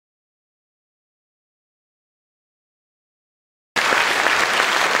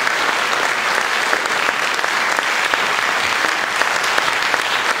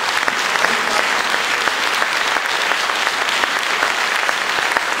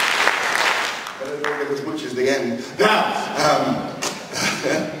is the end. Now,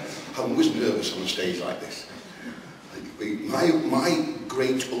 I'm always nervous on a stage like this. My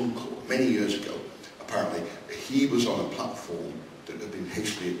great uncle, many years ago, apparently, he was on a platform that had been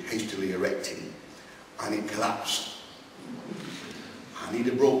hastily erected, and it collapsed. And he'd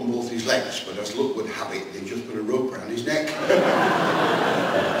have broken both his legs, but as luck would have it, they just put a rope around his neck.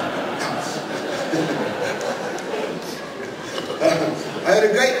 I had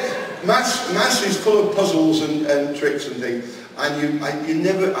a great maths is full of puzzles and tricks and things, and I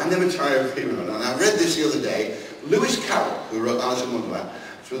never tire of hearing it. And I read this the other day. Lewis Carroll, who wrote Alice in Wonderland,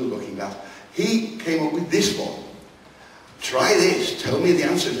 through the looking glass, he came up with this one. Try this. Tell me the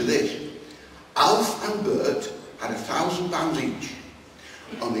answer to this. Alf and Bert had £1,000 each,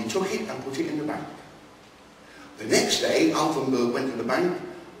 and they took it and put it in the bank. The next day, Alf and Bert went to the bank,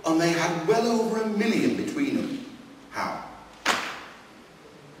 and they had well over £1 million between them. How?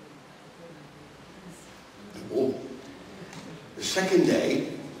 Oh. The second day,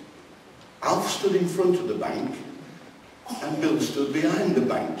 Alf stood in front of the bank, and Bill stood behind the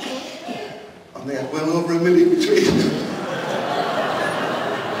bank, and they had well over £1 million between them.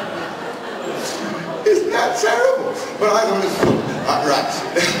 Isn't that terrible? But I thought it was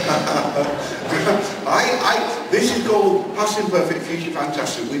right. This is called Past Imperfect, Future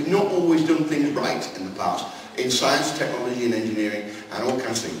Fantastic. We've not always done things right in the past, in science, technology and engineering and all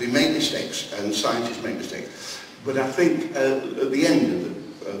kinds of things. We make mistakes, and scientists make mistakes. But I think at the end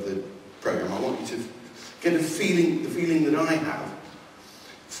of the programme, I want you to get the feeling that I have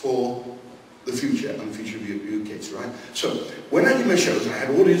for the future and the future of you kids, right? So, when I did my shows, I had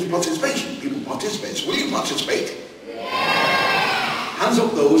audience participation. People participate. So will you participate? Yeah. Hands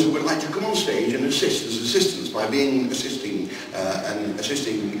up those who would like to come on stage and assist as assistants by being assisting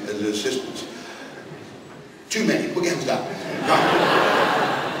as assistants. Too many. Put your hands down. Right.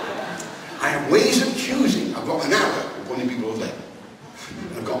 I have ways of choosing. I've got an arrow pointing people up there.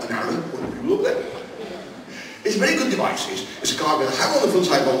 I've got an arrow pointing people up there. It's very good devices. It's a car with a harrow on the front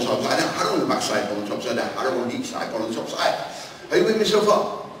side, one on the top side, a harrow on the back side, one on the top side, a harrow on each side, one on the top side. Are you with me so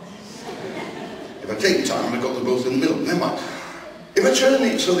far? If I take the time, I've got them both in the middle. Never mind. If I turn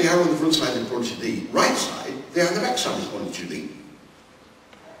it so the arrow on the front side is pointing to the right side, the arrow on the back side is pointing to the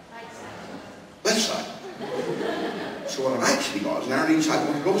left side. So what I've actually got is an arrow on each side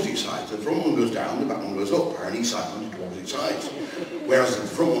pointing to opposite sides. The front one goes down, the back one goes up, arrow on each side pointing to opposite sides. Whereas the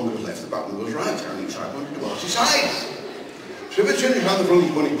front one goes left, the back one goes right, arrow on each side pointing to opposite sides. So if I turn it around, the front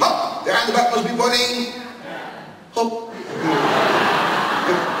is pointing up, the arrow on the back must be pointing up.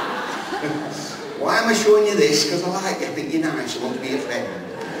 Why am I showing you this? Because I like you, I think you're nice, I want to be your friend.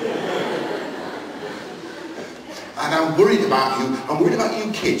 And I'm worried about you. I'm worried about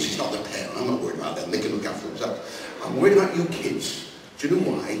you kids. It's not the parent. I'm not worried about them. They can look after themselves. I'm worried about you kids. Do you know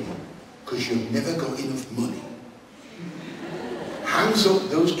why? Because you've never got enough money. Hands up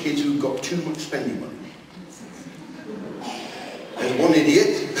those kids who've got too much spending money. There's one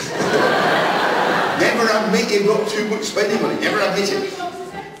idiot. Never admit you've got too much spending money. Never admit it.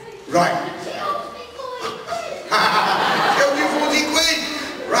 Right. Tell you 40 quid.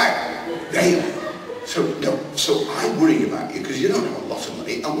 Right. There you go. So I worry about you because you don't have a lot of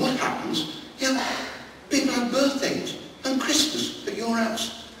money, and what happens? You know, people have birthdays and Christmas at your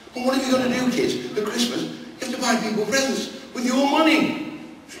house. And what are you going to do, kids, at Christmas? You have to buy people presents with your money.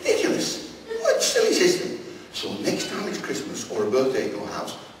 It's ridiculous. What a silly system. So next time it's Christmas or a birthday at your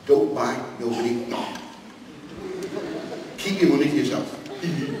house, don't buy nobody nothing. Keep your money to yourself.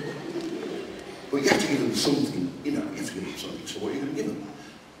 But you have to give them something, you know, you have to give them something. So what are you going to give them?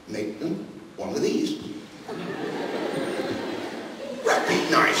 Make them one of these. Wrap it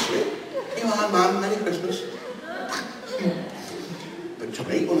nicely. You are, man, Merry Christmas. But to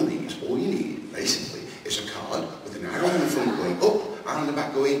make one of these, all you need, basically, is a card with an arrow on the front going up, and on the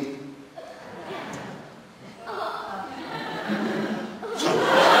back going. So,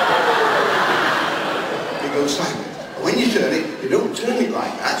 it goes sideways. When you turn it, you don't turn it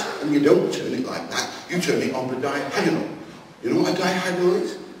like that, and you don't turn it like that. You turn it on the diagonal. You know what a diagonal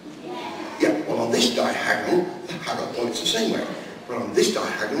is? Yeah, well on this diagonal, the arrow points the same way. But on this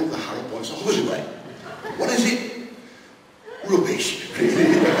diagonal, the arrow points the opposite way. What is it? Rubbish,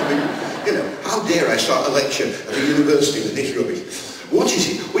 really. I mean, you know, how dare I start a lecture at a university with this rubbish? What is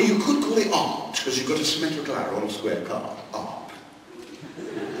it? Well, you could call it art, because you've got a symmetrical arrow on a square card. Art.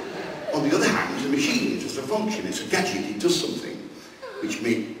 On the other hand, it's a machine, it's just a function, it's a gadget, it does something, which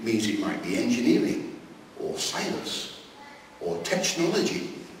means it might be engineering, or science, or technology.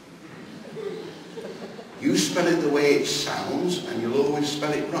 You spell it the way it sounds, and you'll always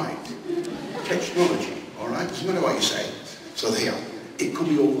spell it right. Technology, all right? Doesn't matter what you say. So there you are. It could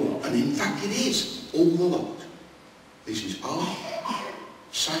be all the lot, and in fact it is all the lot. This is art,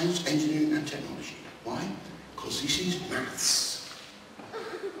 science, engineering and technology. Why? Because this is maths.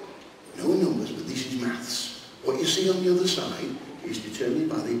 No numbers, but this is maths. What you see on the other side is determined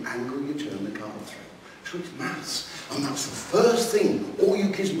by the angle you turn the card through. So it's maths. And that's the first thing all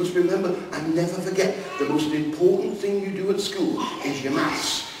you kids must remember and never forget. The most important thing you do at school is your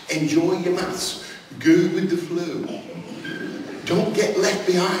maths. Enjoy your maths. Go with the flow. Don't get left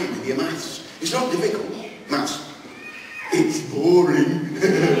behind with your maths. It's not difficult, maths. It's boring.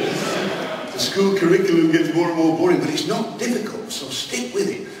 The school curriculum gets more and more boring, but it's not difficult, so stick with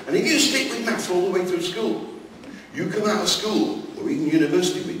it. And if you stick with maths all the way through school, you come out of school, or even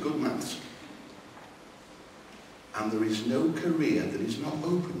university, with good maths. And there is no career that is not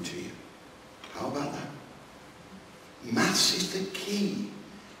open to you. How about that? Maths is the key.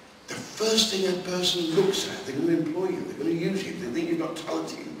 The first thing a person looks at, they're going to employ you, they're going to use you, they think you've got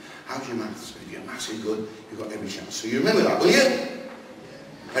talent in you. How's your maths? If your maths is good, you've got every chance. So you remember that, will you?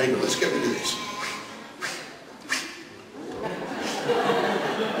 Very good, let's get rid of this.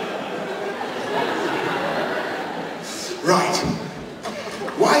 Right.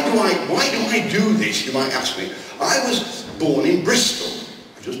 Why do I do this, you might ask me? I was born in Bristol.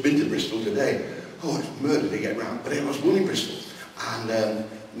 I've just been to Bristol today. Oh, it's murder to get round. But I was born in Bristol. And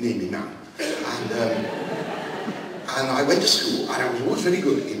near me now. And I went to school, and I was always very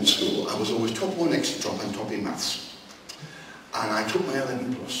good in school. I was always top or next to top and top in maths. And I took my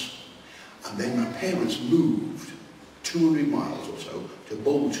 11 plus. And then my parents moved 200 miles or so to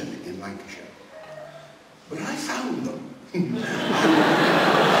Bolton in Lancashire. But I found them. And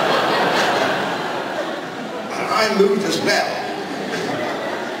I moved as well.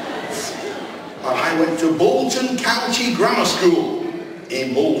 And I went to Bolton County Grammar School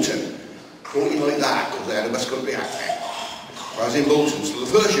in Bolton. Quoting like that, because they had a West Country accent. I was in Bolton, so the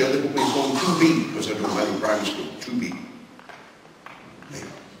first year they put me in form 2B, because I don't have in primary school, 2B.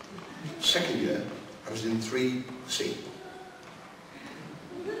 Second year, I was in 3C.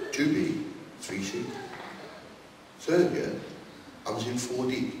 2B, 3C. Third year, I was in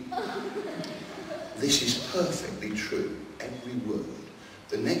 4D. This is perfectly true, every word.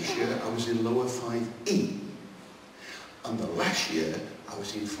 The next year, I was in lower 5E. And the last year, I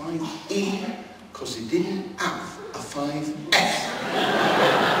was in 5E because they didn't have a 5F.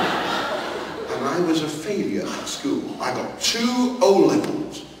 And I was a failure at school. I got 2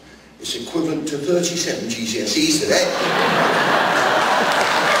 O-levels. It's equivalent to 37 GCSEs today.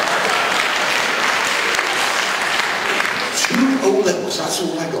 2 O-levels, that's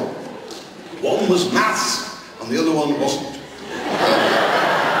all I got. One was maths, and the other one wasn't. It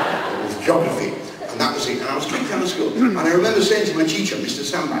was geography. And that was it. And I was kicked out of school. And I remember saying to my teacher, Mr.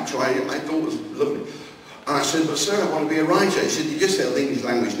 Sandbach, who I thought was lovely, and I said, but sir, I want to be a writer. He said, you just failed English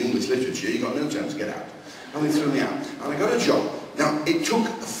language and English literature, you've got no chance to get out. And they threw me out. And I got a job. Now, it took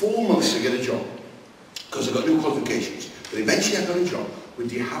 4 months to get a job, because I got no qualifications. But eventually I got a job with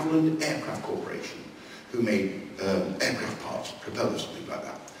de Havilland Aircraft Corporation, who made aircraft parts, propellers, something like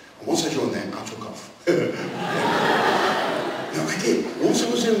that. And once I joined them, I took off. No, I did. Once I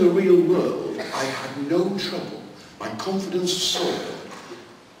was in the real world, I had no trouble. My confidence soared.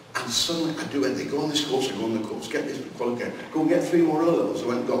 And suddenly I'd do anything. Go on this course, I go on the course. Get this qualification. Go and get 3 more O-levels. I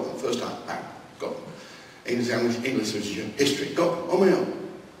went and got them. First time, bang, got them. English language, English literature, history. Got them, on my own.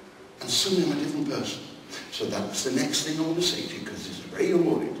 And suddenly I'm a different person. So that's the next thing I want to say to you, because this is a very young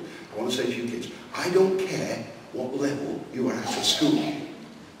audience. I want to say to you kids, I don't care what level you are at school.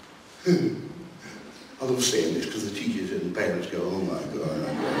 I love saying this because the teachers and parents go, oh my God.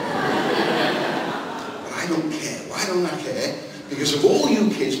 But I don't care. Why don't I care? Because of all you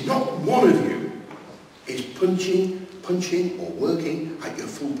kids, not one of you is punching or working at your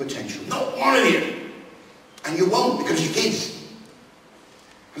full potential. Not one of you. And you won't, because you're kids.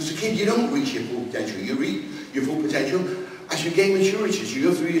 As a kid, you don't reach your full potential. You reach your full potential as you gain maturity, as you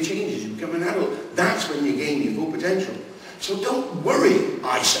go through your changes, you become an adult. That's when you gain your full potential. So don't worry,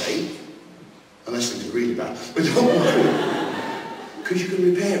 I say, unless things are really bad, but don't worry, because you can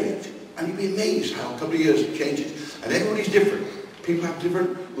repair it. And you'll be amazed how a couple of years it changes. And everybody's different. People have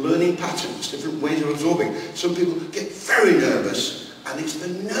different learning patterns, different ways of absorbing. Some people get very nervous, and it's the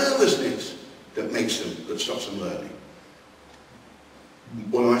nervousness that makes them, that stops them learning.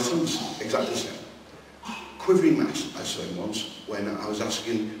 One of my sons, exactly the same. Quivering maths, I saw him once, when I was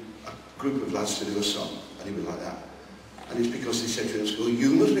asking a group of lads to do a song, and he was like that. And it's because he said to him in school,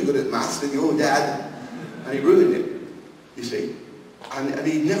 you must be good at maths than your dad. And he ruined it, you see. And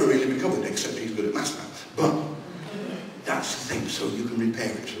he never really recovered, except he's good at maths now. But that's the thing, so you can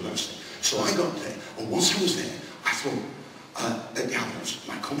repair it, so that's the thing. So I got there, and once I was there, I thought, at the apples,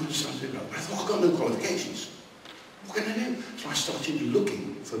 my confidence started to grow. But I thought, I've got no qualifications. What can I do? So I started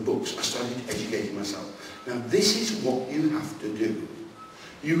looking for books. I started educating myself. Now this is what you have to do.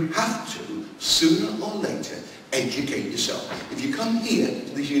 You have to, sooner or later, educate yourself. If you come here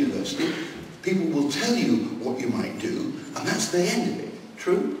to this university, people will tell you what you might do, and that's the end of it.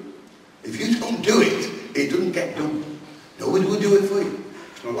 True? If you don't do it, it doesn't get done. Nobody will do it for you.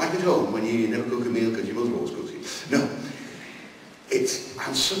 It's not like at home when you never cook a meal because your mother always cooks it. No.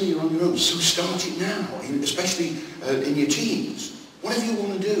 And suddenly you're on your own. So start it now, especially in your teens. Whatever you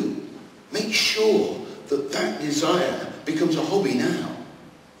want to do, make sure that that desire becomes a hobby now.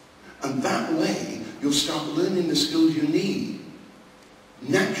 And that way, you'll start learning the skills you need.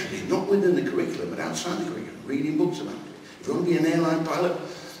 Naturally, not within the curriculum, but outside the curriculum, reading books about it. If you want to be an airline pilot,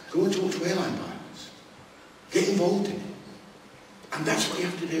 go and talk to airline pilots. Get involved in it. And that's what you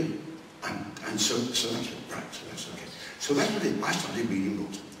have to do. And so that's it. Right, so that's okay. So that's what I started reading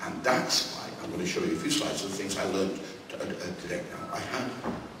books. And that's why I'm going to show you a few slides of the things I learned today. Now, I have,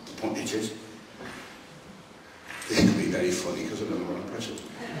 the point is, this could be very funny because I don't know what I'm pressing.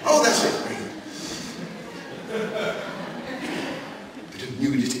 Oh, that's it. Very good. Bit of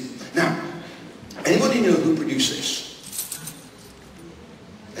nudity. Now, anybody know who produced this?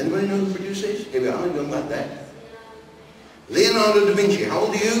 Anybody know who produced this? Here we are, young lad there. Leonardo da Vinci. How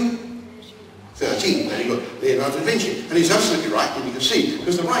old are you? 13. There you go. Leonardo da Vinci. And he's absolutely right, and you can see,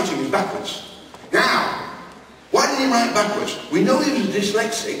 because the writing is backwards. Now, why did he write backwards? We know he was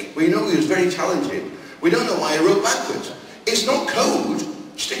dyslexic. We know he was very talented. We don't know why he wrote backwards. It's not code.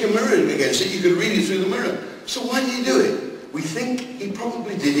 Stick a mirror against it, you could read it through the mirror. So why did he do it? We think he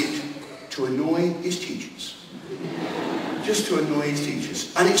probably did it to annoy his teachers. Just to annoy his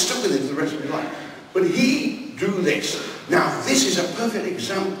teachers. And it stuck with him for the rest of his life. But he drew this. Now, this is a perfect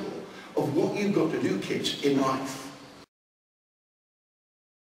example of what you've got to do, kids, in life.